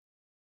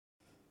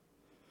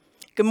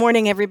Good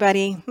morning,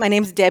 everybody. My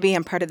name's Debbie.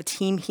 I'm part of the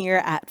team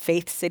here at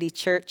Faith City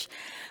Church.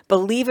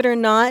 Believe it or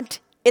not,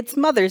 it's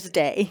Mother's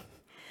Day.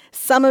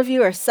 Some of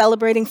you are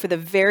celebrating for the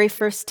very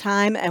first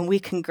time, and we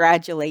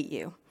congratulate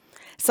you.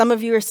 Some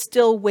of you are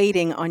still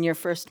waiting on your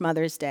first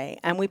Mother's Day,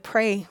 and we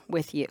pray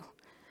with you.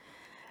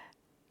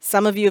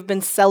 Some of you have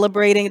been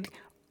celebrating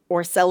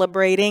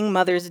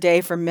Mother's Day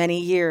for many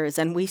years,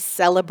 and we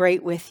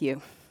celebrate with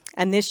you.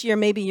 And this year,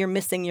 maybe you're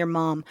missing your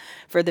mom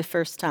for the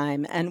first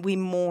time, and we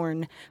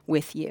mourn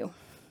with you.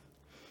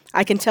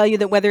 I can tell you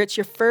that whether it's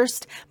your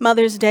first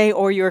Mother's Day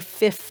or your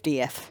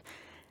 50th,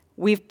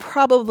 we've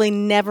probably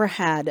never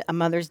had a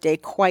Mother's Day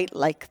quite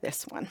like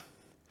this one.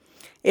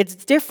 It's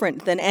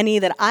different than any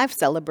that I've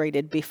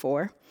celebrated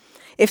before.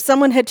 If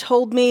someone had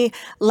told me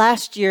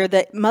last year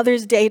that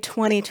Mother's Day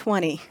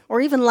 2020,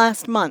 or even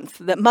last month,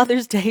 that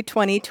Mother's Day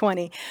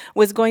 2020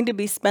 was going to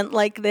be spent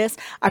like this,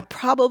 I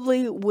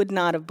probably would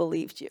not have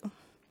believed you.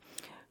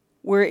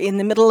 We're in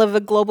the middle of a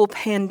global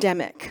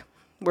pandemic.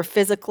 We're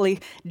physically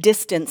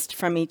distanced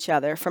from each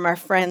other, from our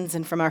friends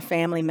and from our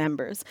family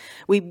members.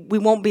 We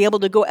won't be able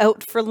to go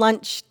out for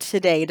lunch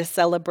today to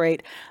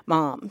celebrate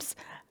moms.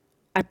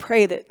 I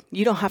pray that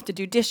you don't have to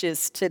do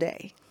dishes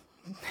today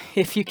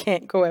if you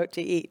can't go out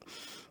to eat.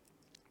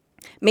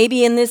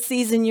 Maybe in this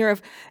season you're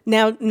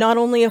now not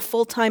only a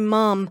full-time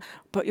mom,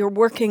 but you're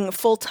working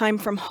full-time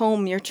from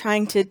home. You're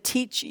trying to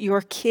teach your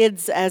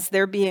kids as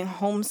they're being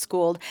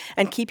homeschooled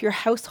and keep your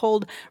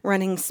household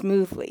running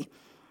smoothly.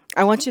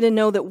 I want you to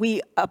know that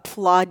we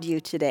applaud you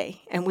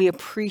today and we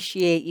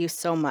appreciate you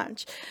so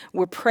much.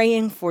 We're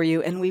praying for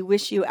you and we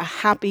wish you a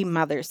happy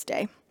Mother's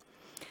Day.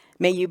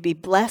 May you be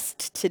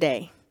blessed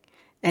today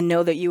and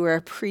know that you are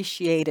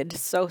appreciated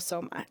so,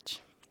 so much.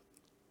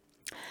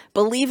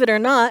 Believe it or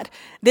not,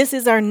 this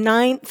is our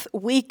 9th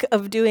week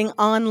of doing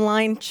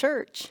online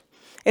church.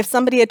 If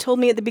somebody had told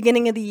me at the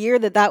beginning of the year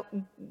that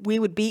we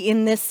would be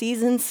in this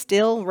season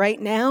still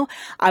right now,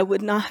 I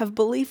would not have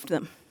believed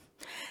them.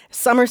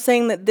 Some are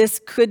saying that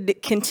this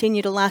could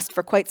continue to last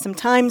for quite some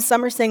time.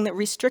 Some are saying that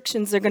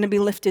restrictions are going to be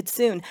lifted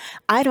soon.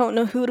 I don't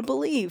know who to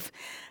believe,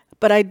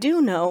 but I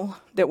do know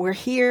that we're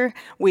here.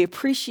 We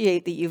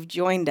appreciate that you've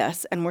joined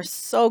us, and we're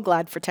so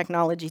glad for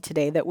technology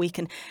today that we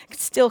can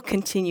still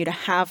continue to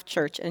have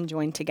church and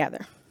join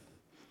together.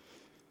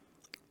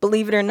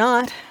 Believe it or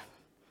not,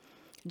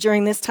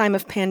 during this time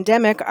of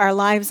pandemic, our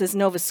lives as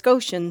Nova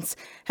Scotians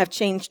have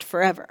changed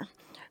forever,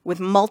 with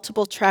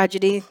multiple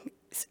tragedies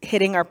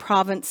hitting our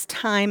province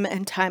time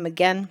and time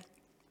again.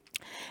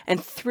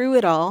 And through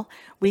it all,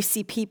 we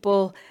see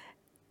people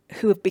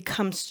who have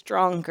become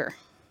stronger,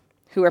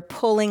 who are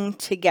pulling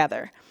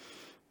together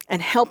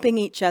and helping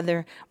each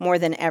other more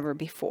than ever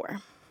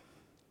before.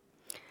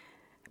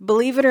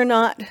 Believe it or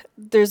not,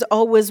 there's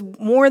always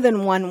more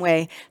than one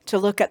way to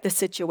look at the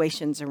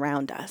situations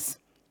around us.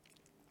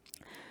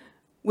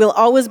 We'll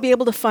always be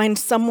able to find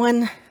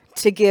someone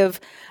to give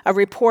a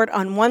report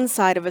on one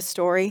side of a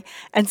story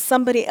and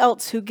somebody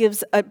else who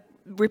gives a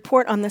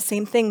report on the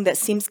same thing that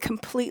seems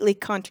completely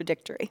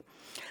contradictory.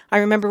 I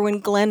remember when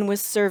Glenn was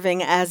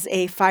serving as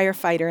a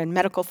firefighter and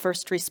medical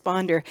first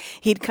responder,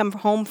 he'd come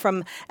home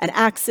from an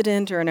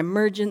accident or an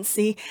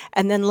emergency,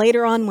 and then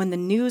later on when the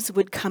news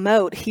would come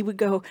out, he would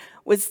go,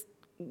 was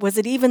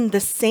it even the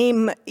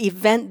same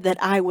event that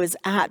I was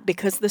at?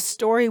 Because the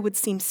story would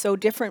seem so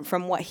different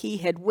from what he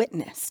had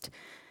witnessed.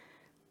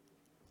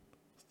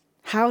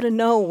 How to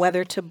know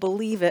whether to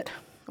believe it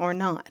or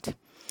not.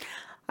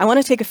 I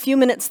want to take a few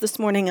minutes this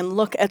morning and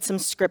look at some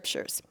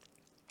scriptures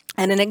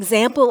and an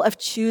example of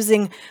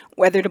choosing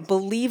whether to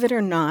believe it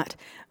or not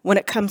when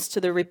it comes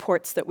to the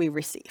reports that we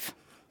receive.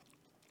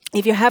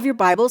 If you have your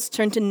Bibles,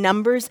 turn to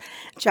Numbers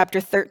chapter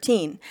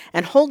 13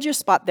 and hold your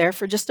spot there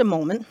for just a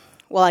moment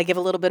while I give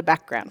a little bit of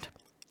background.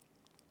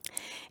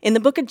 In the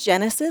book of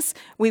Genesis,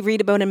 we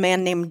read about a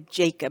man named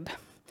Jacob,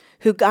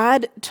 who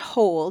God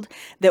told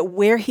that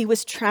where he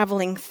was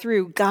traveling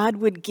through, God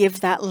would give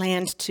that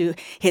land to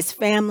his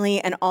family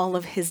and all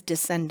of his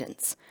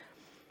descendants.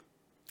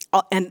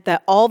 And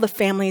that all the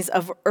families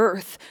of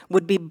earth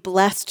would be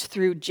blessed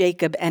through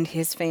Jacob and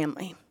his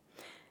family.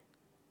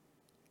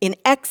 In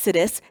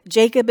Exodus,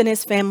 Jacob and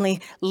his family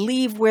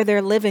leave where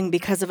they're living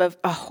because of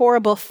a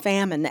horrible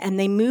famine, and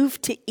they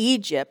move to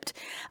Egypt,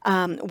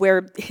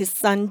 where his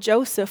son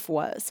Joseph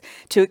was,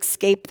 to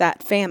escape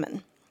that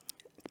famine.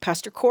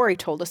 Pastor Corey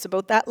told us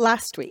about that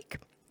last week.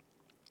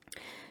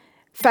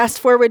 Fast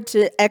forward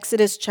to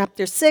Exodus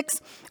chapter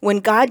 6,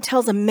 when God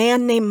tells a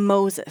man named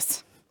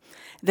Moses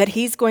that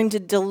he's going to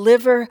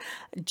deliver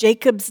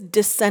Jacob's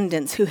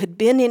descendants who had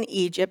been in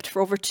Egypt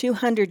for over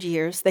 200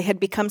 years. They had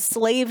become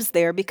slaves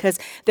there because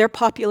their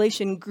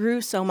population grew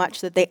so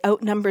much that they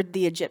outnumbered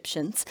the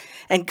Egyptians.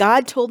 And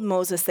God told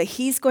Moses that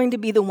he's going to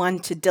be the one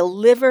to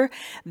deliver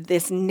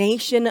this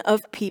nation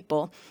of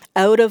people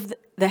out of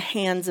the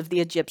hands of the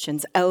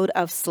Egyptians, out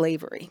of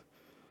slavery,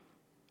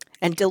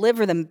 and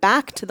deliver them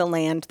back to the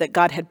land that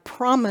God had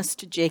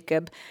promised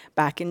Jacob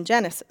back in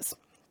Genesis.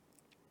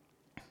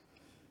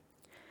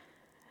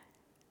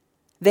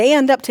 They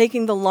end up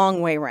taking the long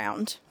way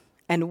around,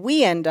 And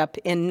we end up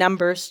in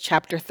Numbers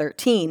chapter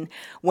 13,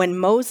 when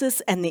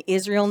Moses and the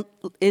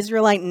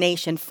Israelite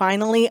nation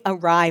finally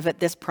arrive at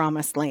this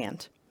promised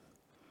land.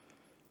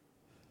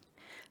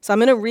 So I'm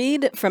going to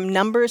read from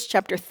Numbers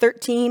chapter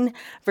 13,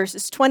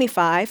 verses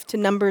 25 to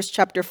Numbers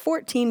chapter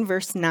 14,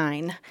 verse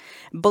 9.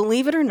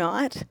 Believe it or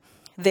not,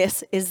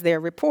 this is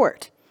their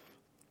report.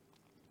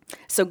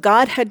 So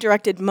God had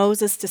directed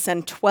Moses to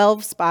send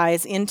 12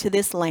 spies into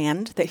this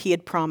land that he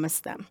had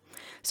promised them.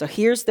 So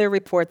here's their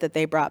report that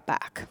they brought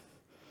back.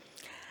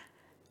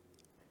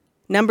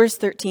 Numbers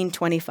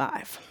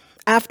 13:25.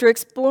 After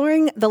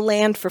exploring the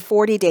land for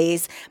 40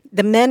 days,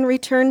 the men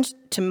returned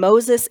to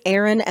Moses,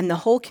 Aaron, and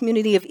the whole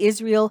community of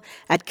Israel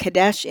at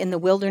Kadesh in the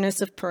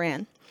wilderness of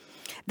Paran.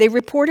 They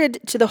reported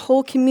to the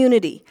whole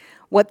community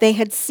what they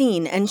had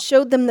seen and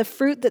showed them the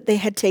fruit that they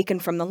had taken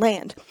from the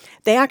land.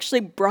 They actually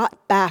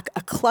brought back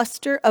a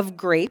cluster of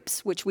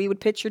grapes, which we would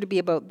picture to be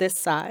about this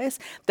size,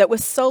 that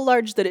was so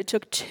large that it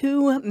took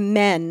 2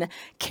 men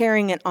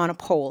carrying it on a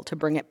pole to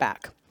bring it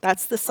back.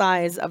 That's the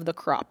size of the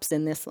crops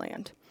in this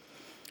land.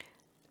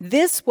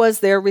 This was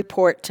their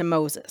report to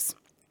Moses.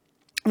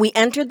 We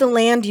entered the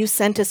land you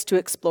sent us to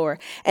explore,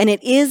 and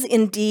it is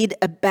indeed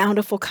a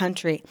bountiful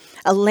country,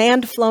 a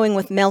land flowing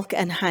with milk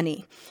and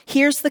honey.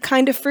 Here's the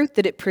kind of fruit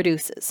that it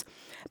produces.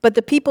 But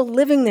the people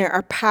living there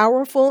are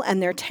powerful,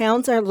 and their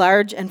towns are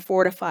large and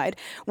fortified.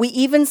 We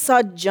even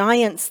saw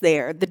giants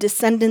there, the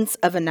descendants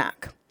of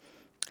Anak.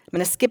 I'm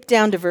going to skip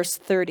down to verse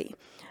 30.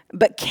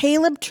 But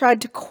Caleb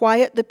tried to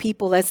quiet the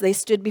people as they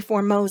stood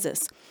before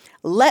Moses.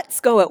 Let's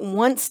go at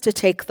once to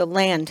take the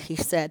land, he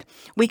said.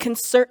 We can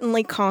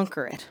certainly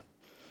conquer it.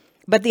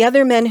 But the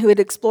other men who had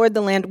explored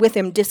the land with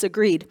him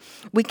disagreed.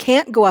 We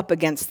can't go up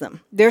against them.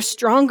 They're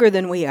stronger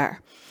than we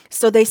are.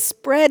 So they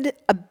spread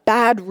a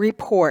bad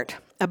report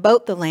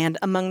about the land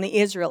among the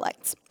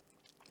Israelites.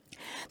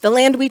 The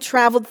land we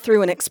traveled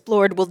through and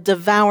explored will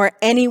devour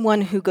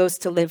anyone who goes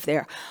to live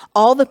there.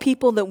 All the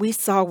people that we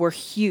saw were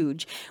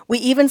huge. We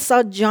even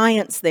saw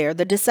giants there,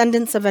 the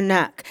descendants of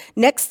Anak.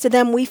 Next to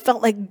them, we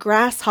felt like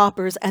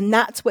grasshoppers, and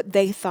that's what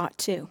they thought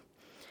too.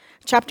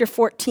 Chapter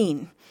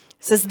 14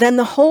 says, Then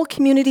the whole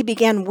community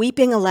began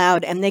weeping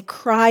aloud, and they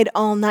cried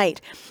all night.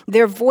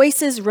 Their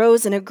voices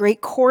rose in a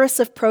great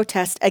chorus of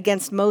protest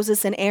against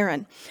Moses and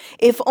Aaron.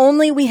 If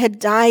only we had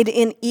died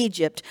in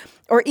Egypt,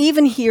 or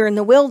even here in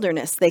the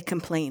wilderness, they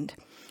complained.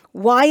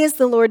 Why is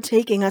the Lord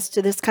taking us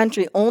to this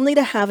country only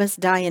to have us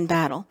die in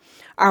battle?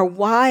 Our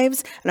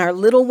wives and our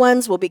little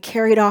ones will be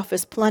carried off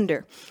as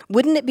plunder.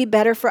 Wouldn't it be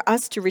better for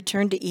us to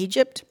return to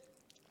Egypt?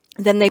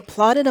 Then they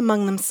plotted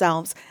among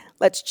themselves,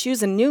 let's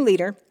choose a new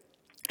leader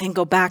and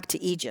go back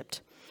to Egypt.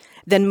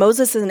 Then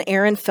Moses and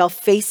Aaron fell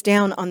face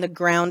down on the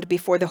ground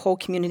before the whole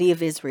community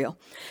of Israel.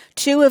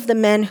 2 of the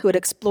men who had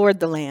explored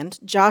the land,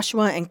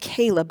 Joshua and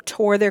Caleb,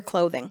 tore their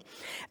clothing.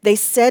 They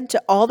said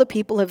to all the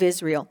people of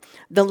Israel,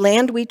 The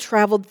land we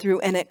traveled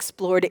through and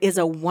explored is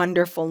a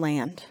wonderful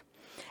land.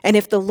 And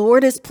if the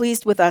Lord is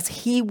pleased with us,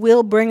 he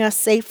will bring us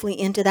safely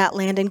into that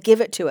land and give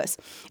it to us.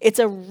 It's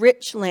a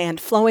rich land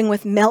flowing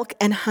with milk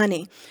and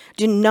honey.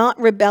 Do not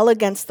rebel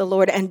against the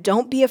Lord, and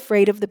don't be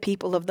afraid of the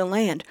people of the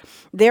land.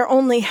 They're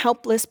only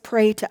helpless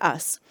prey to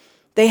us.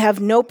 They have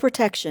no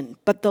protection,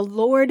 but the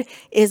Lord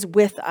is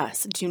with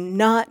us. Do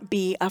not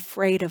be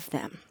afraid of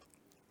them.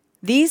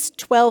 These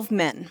 12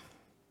 men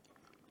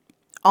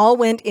all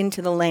went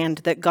into the land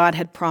that God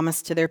had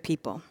promised to their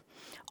people.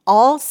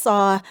 All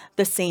saw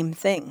the same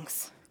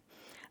things.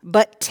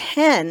 But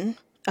 10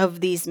 of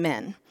these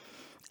men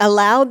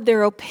allowed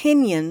their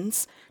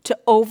opinions to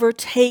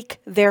overtake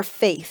their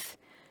faith,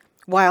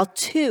 while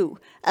 2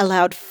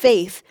 allowed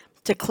faith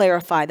to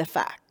clarify the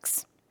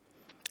facts.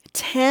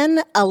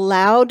 10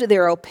 allowed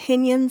their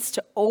opinions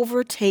to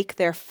overtake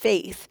their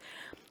faith,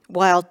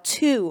 while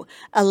 2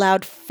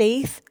 allowed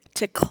faith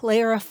to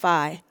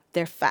clarify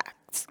their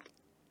facts.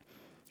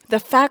 The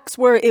facts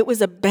were it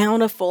was a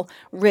bountiful,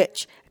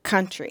 rich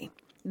country.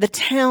 The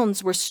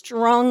towns were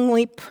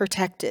strongly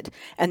protected,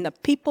 and the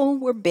people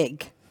were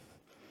big.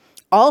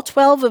 All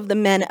 12 of the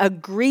men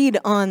agreed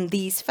on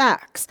these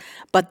facts,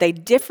 but they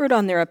differed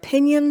on their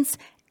opinions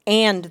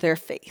and their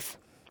faith.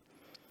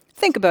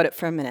 Think about it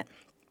for a minute.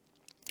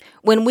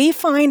 When we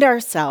find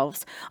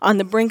ourselves on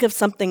the brink of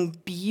something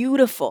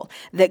beautiful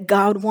that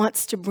God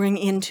wants to bring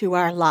into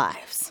our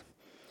lives,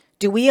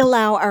 do we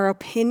allow our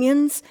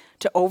opinions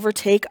to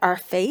overtake our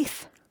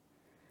faith?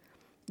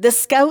 The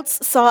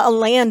scouts saw a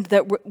land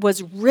that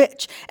was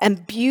rich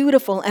and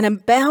beautiful and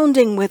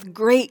abounding with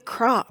great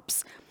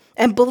crops.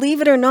 And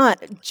believe it or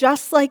not,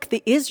 just like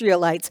the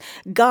Israelites,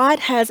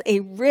 God has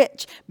a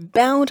rich,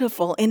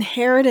 bountiful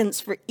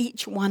inheritance for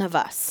each one of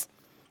us.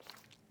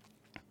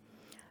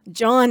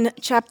 John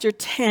chapter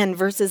 10,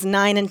 verses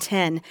 9 and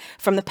 10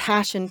 from the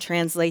Passion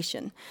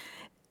Translation.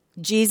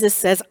 Jesus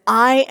says,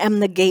 I am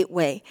the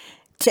gateway.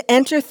 To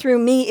enter through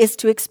me is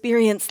to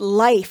experience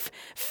life,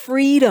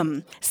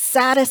 freedom,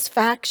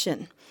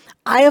 satisfaction.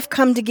 I have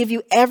come to give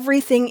you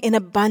everything in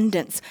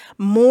abundance,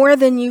 more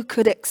than you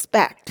could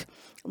expect.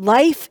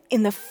 Life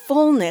in the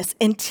fullness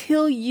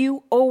until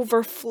you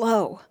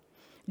overflow.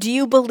 Do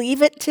you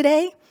believe it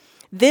today?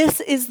 This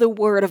is the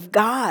word of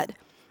God.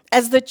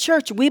 As the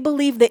church, we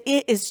believe that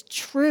it is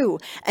true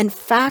and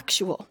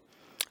factual,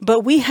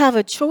 but we have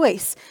a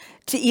choice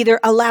to either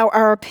allow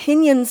our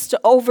opinions to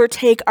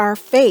overtake our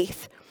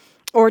faith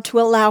or to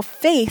allow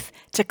faith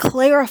to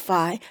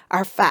clarify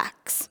our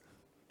facts.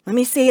 Let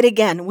me say it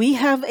again. We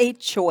have a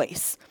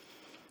choice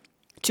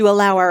to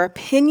allow our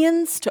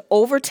opinions to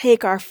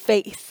overtake our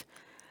faith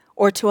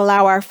or to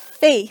allow our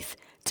faith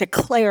to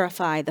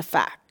clarify the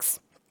facts.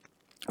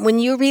 When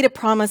you read a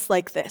promise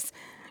like this,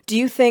 do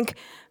you think,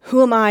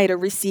 who am I to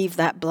receive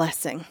that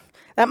blessing?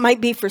 That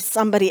might be for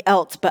somebody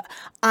else, but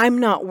I'm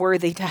not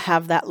worthy to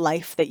have that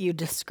life that you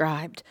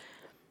described.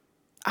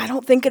 I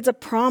don't think it's a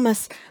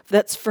promise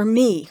that's for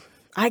me.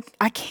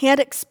 I can't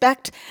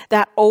expect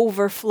that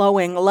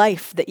overflowing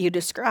life that you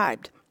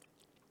described.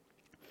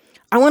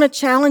 I want to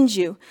challenge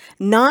you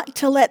not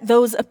to let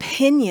those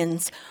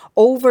opinions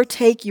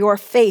overtake your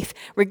faith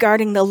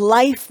regarding the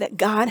life that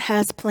God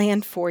has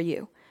planned for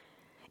you.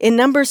 In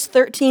Numbers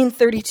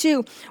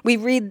 13:32, we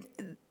read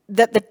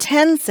that the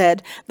 10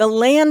 said, "The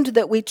land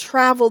that we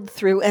traveled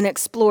through and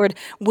explored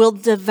will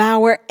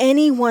devour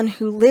anyone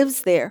who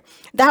lives there."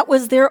 That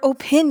was their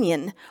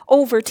opinion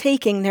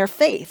overtaking their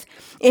faith.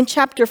 In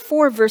chapter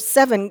 4, verse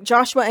 7,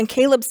 Joshua and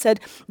Caleb said,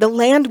 "The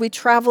land we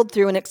traveled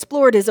through and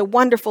explored is a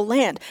wonderful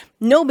land."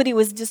 Nobody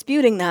was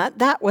disputing that.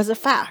 That was a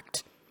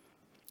fact.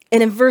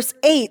 And in verse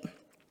 8,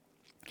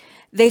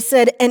 they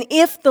said, "And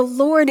if the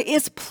Lord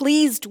is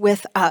pleased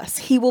with us,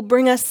 he will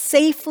bring us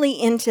safely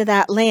into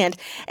that land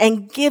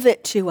and give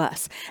it to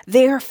us."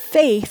 Their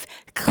faith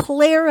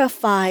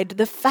clarified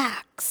the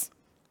facts.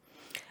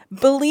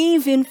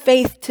 Believe in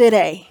faith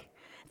today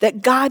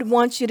that God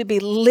wants you to be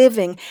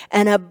living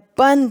an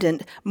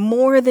abundant,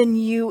 more than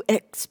you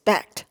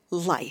expect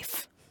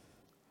life.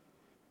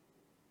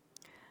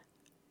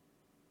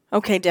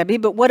 Okay, Debbie,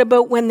 but what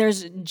about when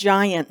there's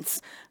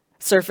giants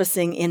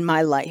surfacing in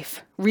my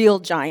life, real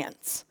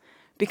giants?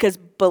 Because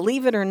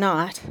believe it or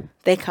not,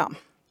 they come.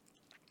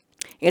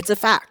 It's a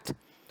fact.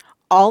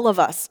 All of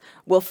us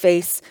will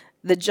face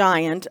the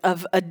giant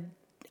of an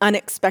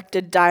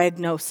unexpected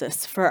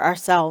diagnosis for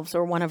ourselves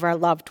or one of our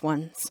loved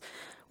ones,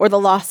 or the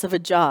loss of a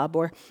job,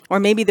 or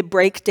maybe the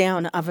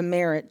breakdown of a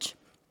marriage.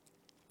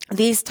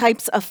 These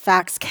types of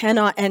facts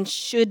cannot and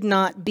should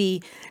not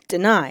be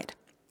denied.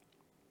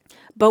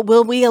 But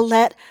will we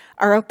let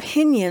our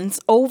opinions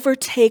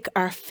overtake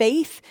our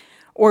faith,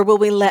 or will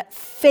we let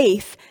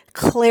faith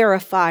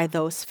clarify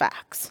those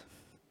facts?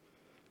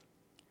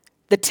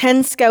 The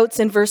 10 scouts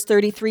in verse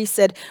 33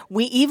 said,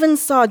 "We even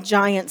saw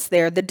giants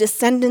there, the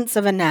descendants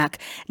of Anak.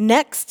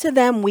 Next to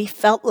them, we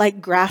felt like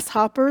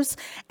grasshoppers,"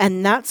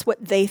 and that's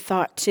what they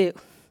thought too.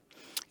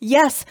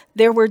 Yes,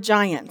 there were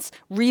giants,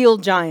 real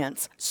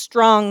giants,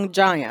 strong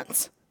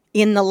giants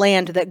in the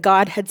land that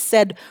God had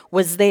said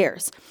was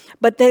theirs.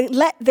 But they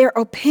let their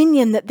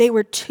opinion that they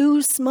were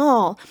too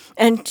small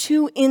and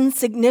too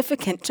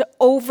insignificant to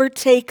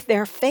overtake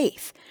their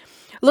faith.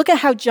 Look at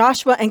how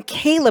Joshua and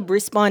Caleb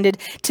responded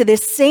to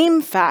this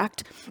same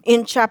fact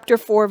in chapter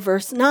 4,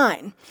 verse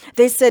 9.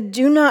 They said,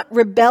 "Do not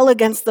rebel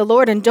against the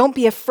Lord and don't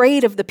be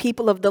afraid of the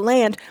people of the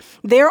land.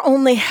 They're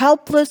only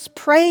helpless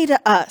prey to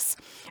us.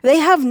 They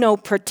have no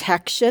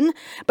protection,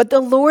 but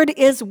the Lord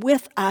is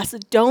with us.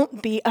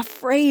 Don't be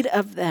afraid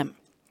of them."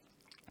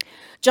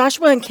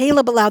 Joshua and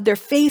Caleb allowed their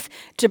faith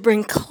to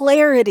bring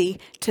clarity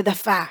to the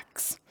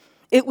facts.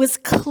 It was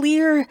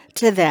clear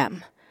to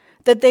them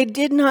that they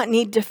did not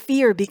need to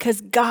fear because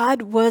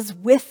God was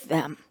with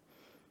them.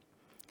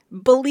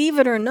 Believe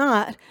it or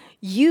not,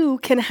 you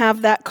can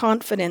have that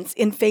confidence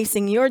in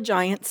facing your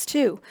giants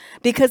too,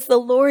 because the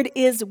Lord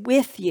is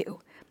with you.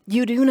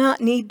 You do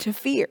not need to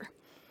fear.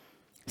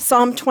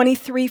 Psalm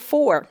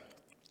 23:4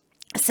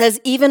 says,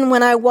 "Even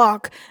when I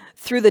walk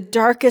through the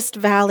darkest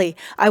valley,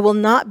 I will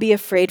not be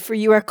afraid, for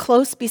you are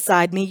close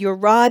beside me. Your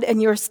rod and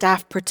your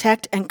staff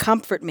protect and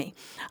comfort me."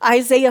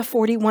 Isaiah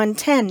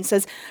 41:10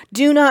 says,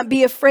 "Do not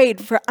be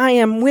afraid, for I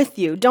am with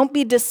you. Don't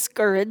be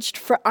discouraged,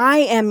 for I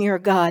am your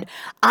God.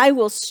 I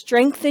will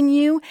strengthen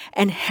you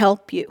and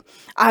help you.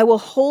 I will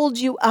hold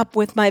you up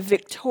with my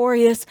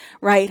victorious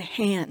right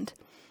hand."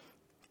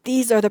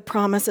 These are the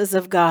promises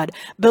of God.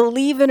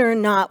 Believe it or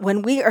not,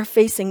 when we are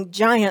facing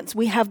giants,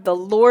 we have the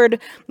Lord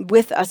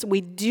with us.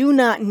 We do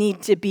not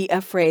need to be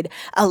afraid.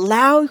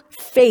 Allow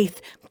faith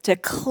to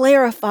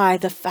clarify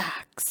the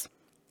facts.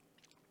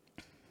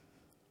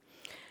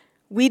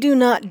 We do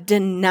not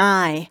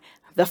deny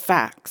the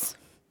facts,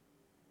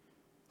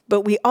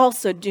 but we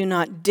also do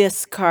not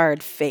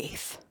discard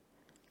faith.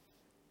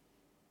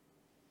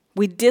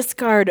 We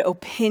discard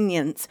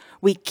opinions.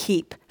 We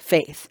keep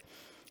faith.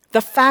 The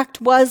fact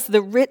was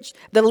the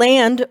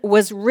land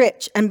was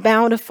rich and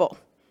bountiful,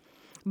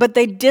 but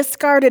they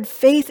discarded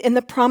faith in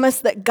the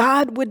promise that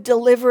God would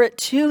deliver it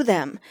to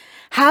them.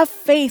 Have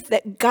faith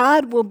that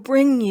God will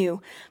bring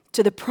you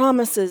to the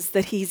promises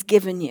that he's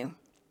given you.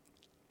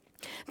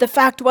 The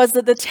fact was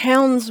that the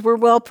towns were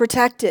well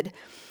protected,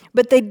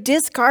 but they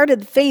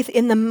discarded faith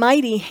in the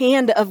mighty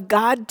hand of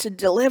God to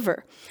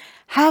deliver.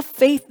 Have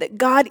faith that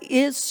God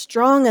is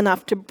strong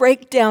enough to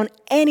break down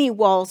any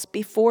walls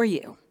before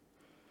you.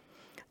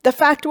 The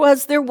fact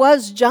was, there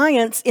was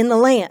giants in the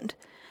land,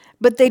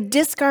 but they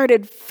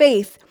discarded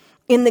faith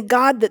in the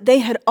God that they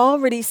had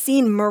already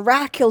seen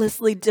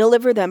miraculously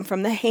deliver them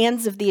from the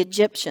hands of the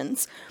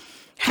Egyptians.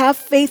 Have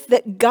faith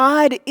that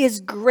God is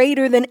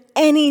greater than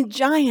any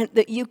giant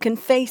that you can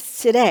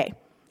face today.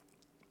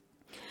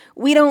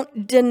 We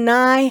don't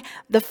deny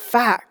the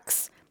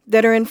facts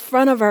that are in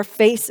front of our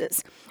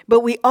faces,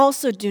 but we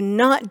also do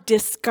not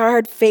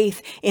discard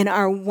faith in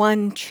our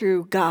one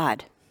true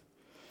God.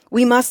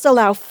 We must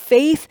allow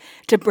faith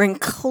to bring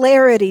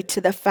clarity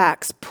to the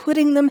facts,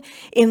 putting them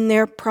in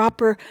their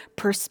proper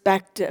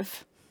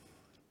perspective.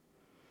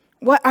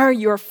 What are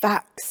your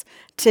facts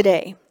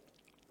today?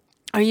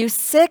 Are you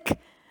sick?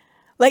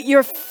 Let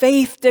your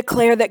faith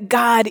declare that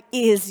God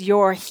is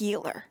your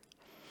healer.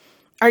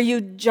 Are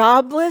you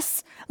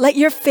jobless? Let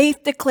your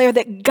faith declare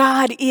that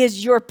God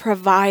is your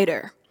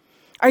provider.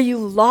 Are you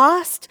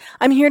lost?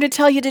 I'm here to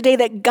tell you today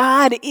that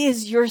God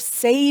is your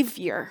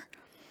Savior.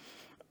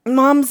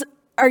 Moms,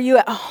 are you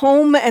at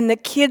home and the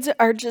kids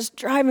are just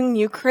driving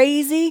you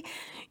crazy?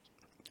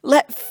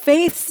 Let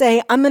faith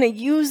say, I'm going to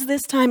use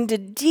this time to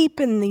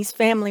deepen these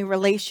family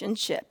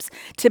relationships,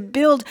 to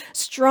build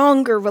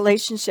stronger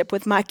relationship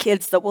with my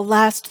kids that will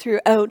last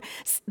throughout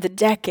the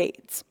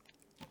decades.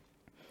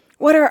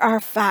 What are our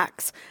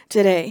facts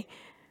today?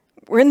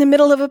 We're in the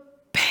middle of a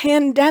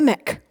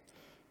pandemic.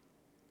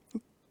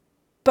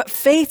 But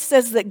faith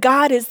says that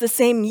God is the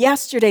same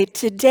yesterday,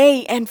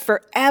 today, and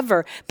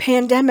forever,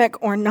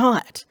 pandemic or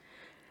not.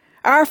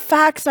 Our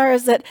facts are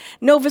is that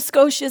Nova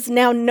Scotia is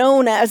now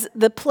known as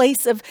the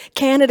place of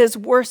Canada's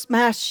worst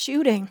mass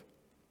shooting.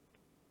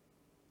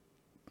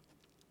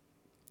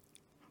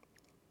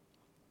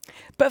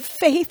 But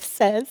faith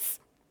says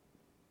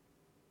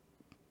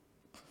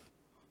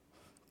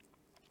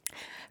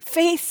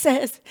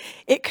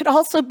it could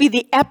also be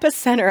the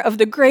epicenter of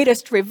the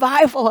greatest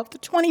revival of the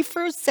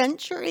 21st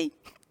century.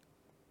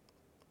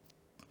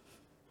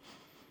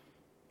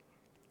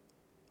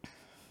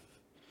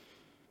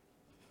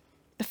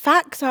 The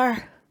facts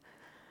are,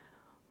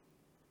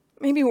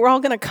 maybe we're all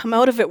going to come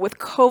out of it with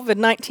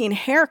COVID-19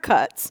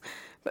 haircuts,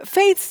 but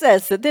faith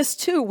says that this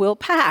too will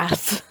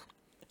pass.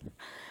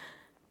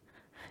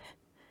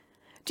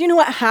 Do you know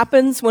what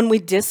happens when we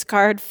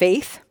discard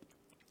faith?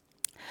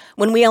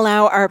 When we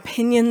allow our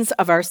opinions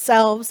of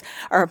ourselves,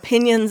 our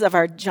opinions of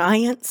our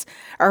giants,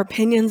 our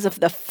opinions of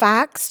the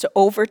facts to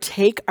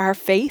overtake our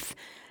faith?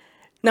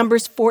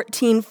 Numbers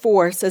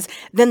 14:4 says,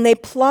 Then they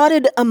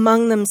plotted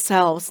among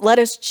themselves, let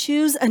us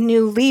choose a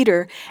new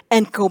leader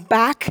and go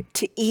back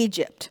to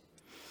Egypt.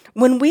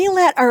 When we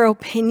let our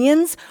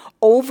opinions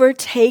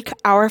overtake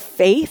our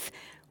faith,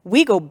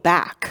 we go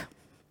back.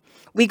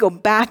 We go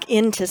back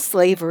into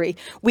slavery.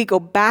 We go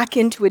back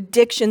into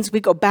addictions. We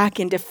go back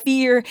into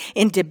fear,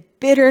 into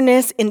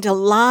bitterness, into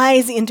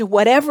lies, into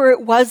whatever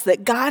it was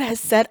that God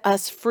has set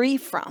us free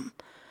from.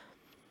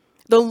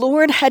 The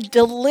Lord had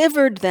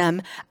delivered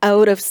them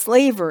out of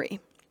slavery,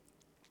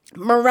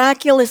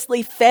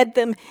 miraculously fed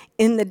them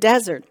in the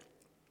desert,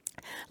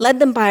 led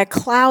them by a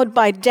cloud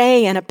by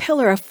day and a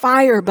pillar of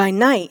fire by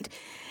night.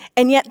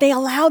 And yet they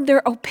allowed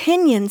their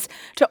opinions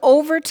to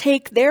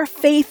overtake their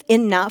faith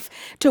enough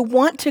to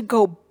want to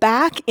go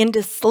back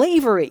into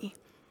slavery.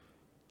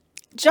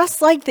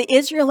 Just like the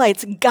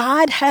Israelites,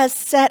 God has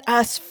set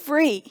us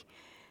free.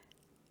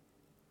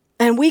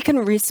 And we can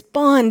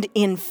respond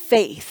in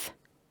faith.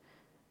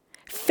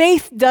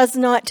 Faith does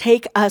not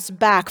take us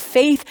back.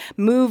 Faith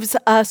moves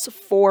us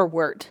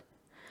forward.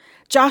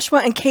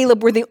 Joshua and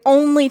Caleb were the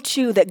only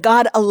two that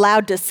God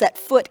allowed to set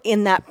foot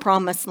in that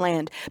promised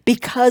land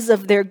because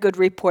of their good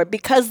report,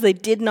 because they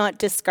did not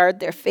discard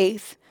their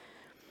faith.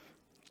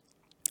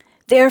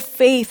 Their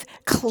faith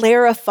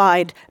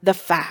clarified the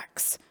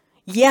facts.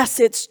 Yes,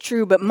 it's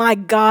true, but my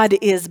God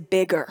is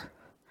bigger.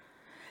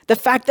 The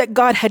fact that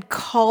God had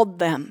called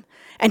them,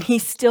 and he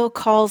still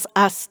calls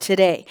us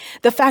today.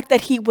 The fact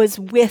that he was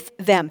with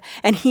them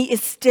and he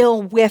is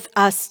still with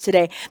us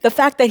today. The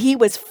fact that he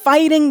was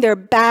fighting their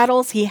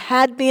battles, he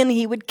had been,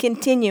 he would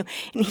continue,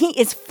 and he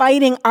is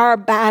fighting our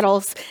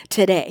battles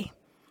today.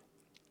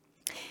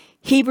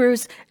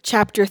 Hebrews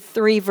chapter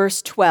 3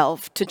 verse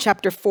 12 to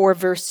chapter 4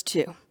 verse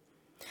 2.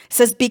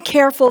 Says, be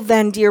careful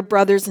then, dear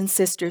brothers and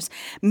sisters.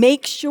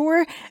 Make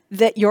sure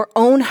that your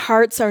own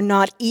hearts are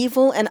not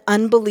evil and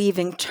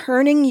unbelieving,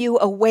 turning you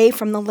away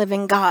from the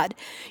living God.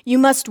 You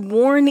must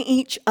warn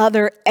each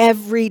other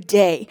every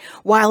day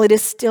while it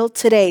is still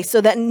today, so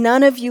that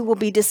none of you will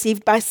be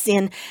deceived by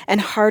sin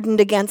and hardened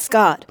against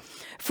God.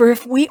 For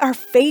if we are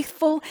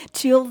faithful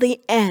till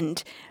the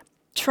end,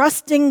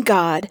 trusting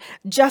God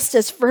just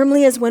as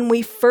firmly as when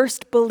we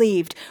first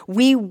believed,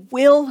 we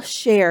will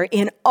share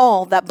in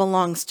all that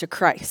belongs to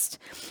Christ.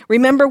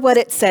 Remember what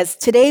it says,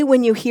 today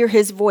when you hear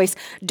his voice,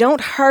 don't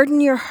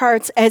harden your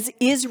hearts as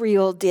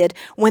Israel did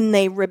when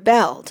they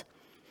rebelled.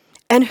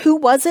 And who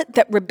was it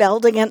that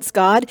rebelled against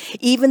God,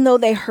 even though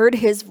they heard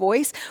his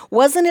voice?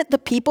 Wasn't it the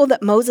people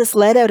that Moses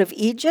led out of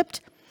Egypt?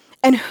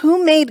 And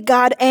who made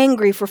God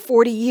angry for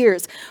 40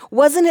 years?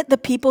 Wasn't it the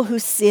people who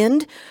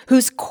sinned,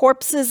 whose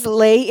corpses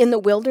lay in the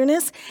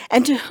wilderness?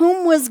 And to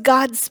whom was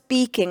God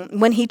speaking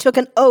when he took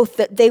an oath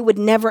that they would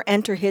never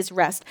enter his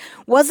rest?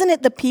 Wasn't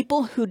it the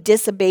people who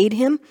disobeyed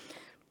him?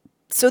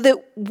 So that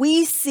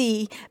we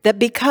see that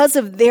because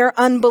of their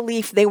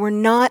unbelief, they were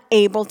not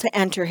able to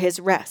enter his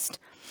rest.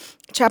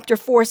 Chapter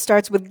 4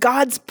 starts with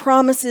God's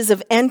promises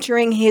of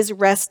entering his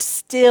rest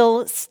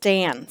still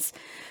stands.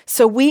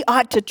 So we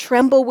ought to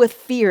tremble with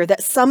fear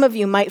that some of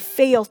you might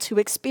fail to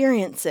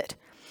experience it.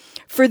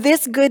 For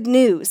this good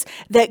news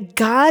that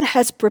God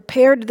has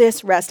prepared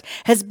this rest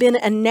has been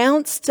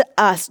announced to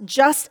us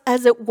just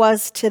as it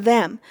was to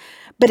them.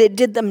 But it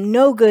did them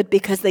no good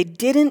because they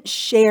didn't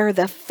share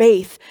the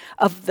faith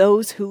of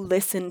those who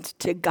listened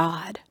to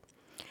God.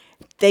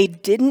 They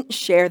didn't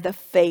share the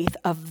faith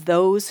of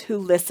those who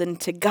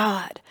listened to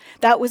God.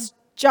 That was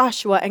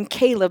Joshua and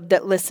Caleb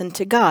that listened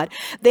to God.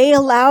 They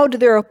allowed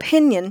their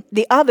opinion,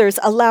 the others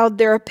allowed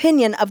their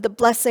opinion of the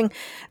blessing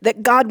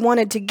that God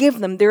wanted to give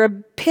them, their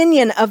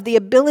opinion of the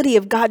ability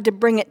of God to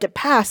bring it to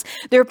pass,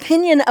 their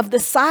opinion of the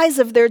size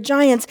of their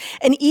giants,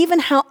 and even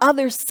how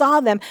others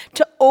saw them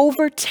to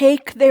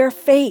overtake their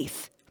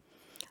faith.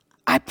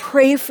 I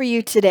pray for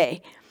you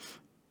today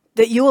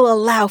that you will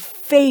allow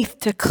faith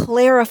to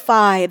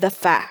clarify the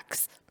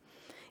facts.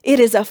 It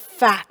is a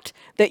fact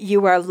that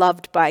you are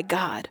loved by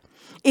God.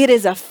 It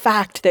is a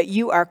fact that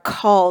you are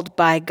called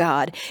by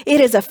God. It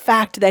is a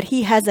fact that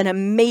he has an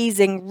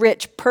amazing,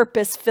 rich,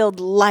 purpose-filled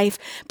life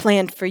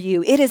planned for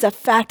you. It is a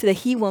fact that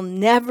he will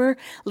never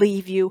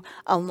leave you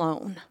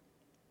alone.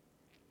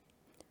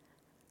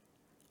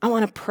 I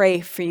want to pray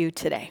for you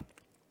today.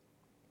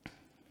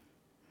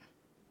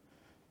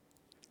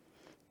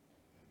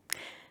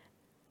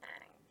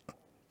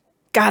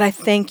 God, I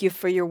thank you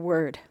for your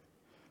word.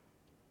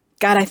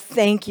 God, I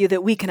thank you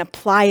that we can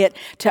apply it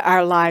to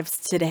our lives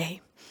today.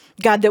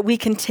 God, that we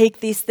can take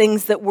these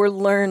things that were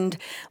learned,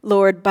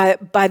 Lord,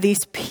 by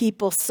these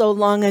people so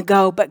long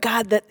ago, but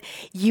God, that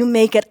you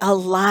make it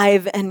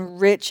alive and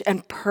rich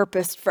and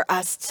purposed for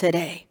us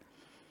today.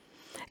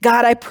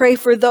 God, I pray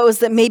for those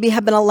that maybe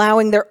have been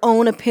allowing their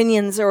own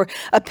opinions or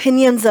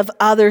opinions of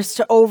others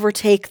to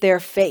overtake their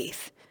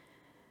faith.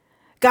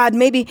 God,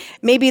 maybe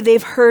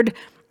they've heard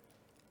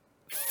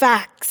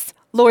facts,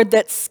 Lord,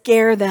 that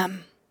scare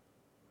them.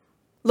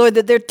 Lord,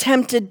 that they're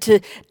tempted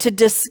to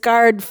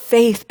discard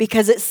faith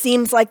because it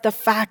seems like the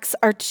facts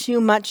are too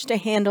much to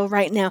handle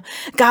right now.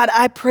 God,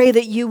 I pray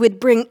that you would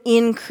bring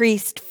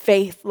increased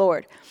faith,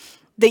 Lord,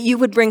 that you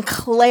would bring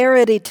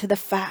clarity to the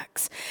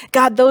facts.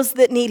 God, those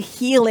that need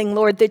healing,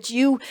 Lord, that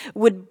you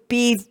would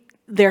be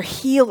their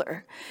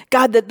healer.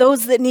 God, that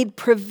those that need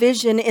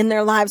provision in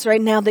their lives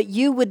right now, that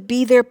you would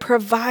be their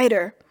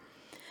provider.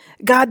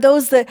 God,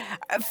 those that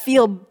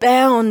feel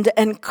bound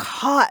and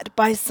caught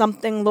by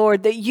something,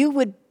 Lord, that you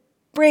would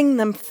bring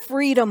them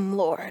freedom,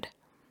 Lord.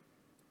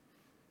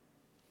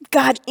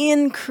 God,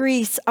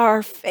 increase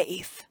our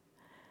faith.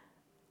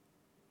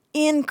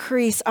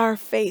 Increase our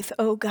faith,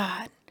 oh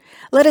God.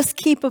 Let us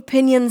keep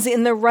opinions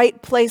in the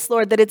right place,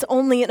 Lord, that it's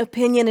only an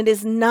opinion, it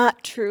is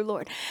not true,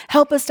 Lord.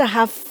 Help us to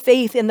have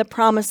faith in the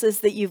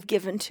promises that you've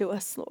given to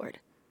us, Lord.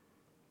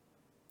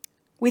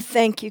 We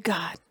thank you,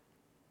 God.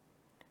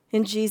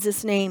 In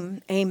Jesus'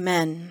 name,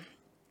 amen.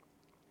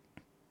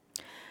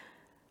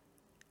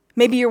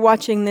 Maybe you're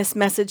watching this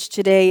message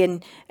today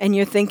and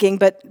you're thinking,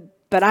 but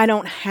I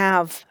don't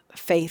have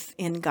faith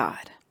in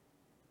God.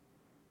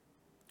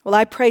 Well,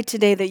 I pray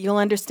today that you'll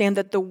understand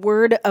that the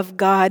Word of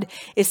God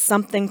is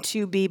something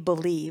to be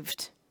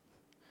believed.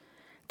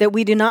 That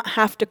we do not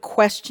have to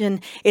question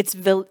its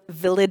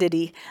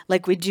validity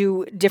like we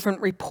do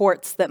different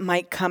reports that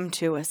might come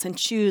to us and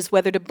choose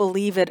whether to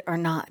believe it or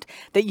not.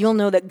 That you'll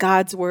know that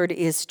God's Word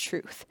is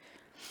truth.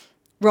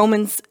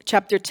 Romans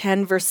chapter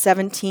 10, verse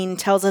 17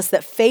 tells us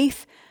that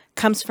faith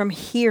comes from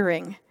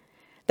hearing.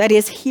 That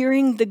is,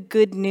 hearing the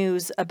good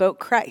news about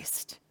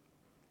Christ.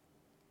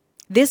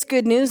 This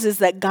good news is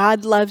that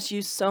God loves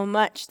you so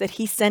much that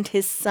he sent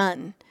his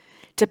Son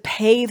to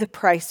pay the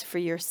price for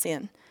your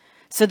sin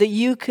so that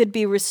you could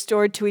be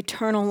restored to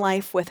eternal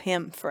life with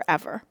him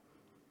forever.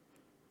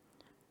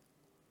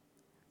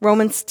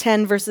 Romans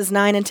 10 verses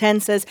 9 and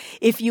 10 says,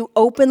 if you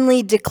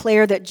openly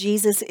declare that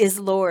Jesus is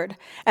Lord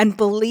and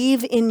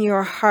believe in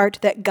your heart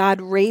that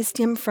God raised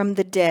him from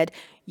the dead,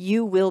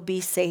 you will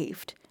be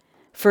saved.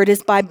 For it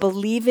is by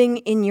believing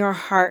in your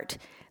heart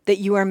that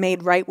you are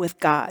made right with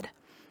God.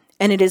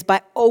 And it is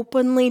by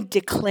openly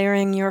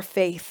declaring your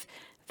faith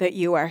that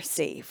you are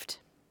saved.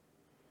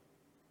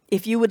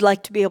 If you would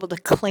like to be able to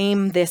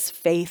claim this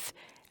faith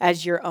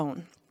as your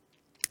own,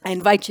 I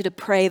invite you to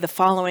pray the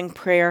following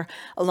prayer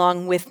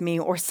along with me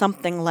or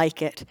something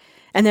like it.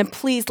 And then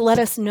please let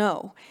us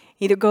know.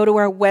 Either go to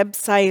our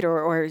website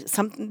or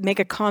make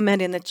a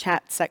comment in the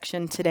chat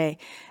section today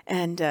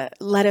and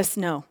let us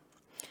know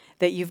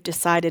that you've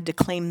decided to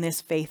claim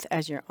this faith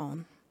as your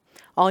own.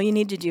 All you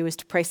need to do is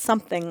to pray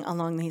something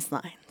along these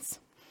lines.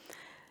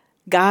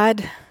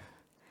 God,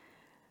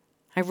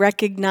 I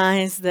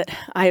recognize that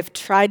I have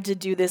tried to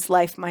do this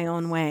life my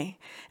own way,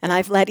 and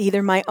I've let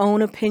either my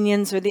own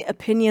opinions or the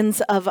opinions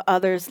of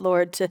others,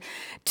 Lord, to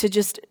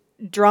just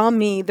draw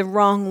me the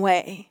wrong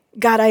way.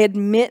 God, I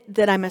admit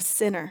that I'm a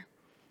sinner,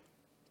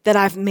 that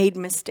I've made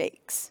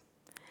mistakes.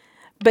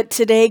 But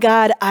today,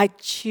 God, I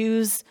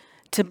choose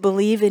to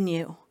believe in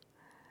you.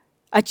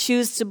 I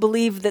choose to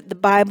believe that the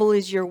Bible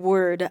is your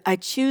word. I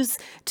choose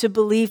to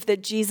believe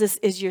that Jesus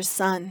is your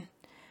son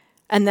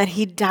and that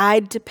he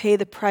died to pay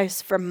the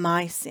price for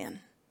my sin.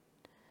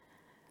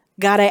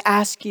 God, I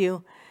ask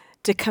you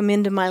to come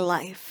into my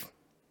life,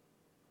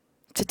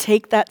 to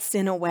take that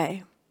sin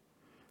away.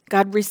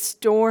 God,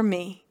 restore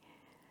me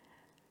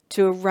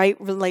to a right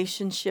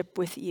relationship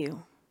with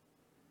you.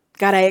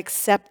 God, I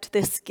accept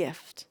this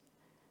gift,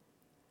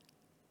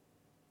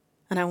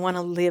 and I want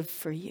to live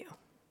for you.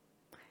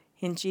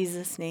 In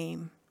Jesus'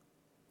 name,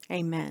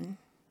 amen.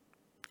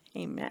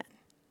 Amen.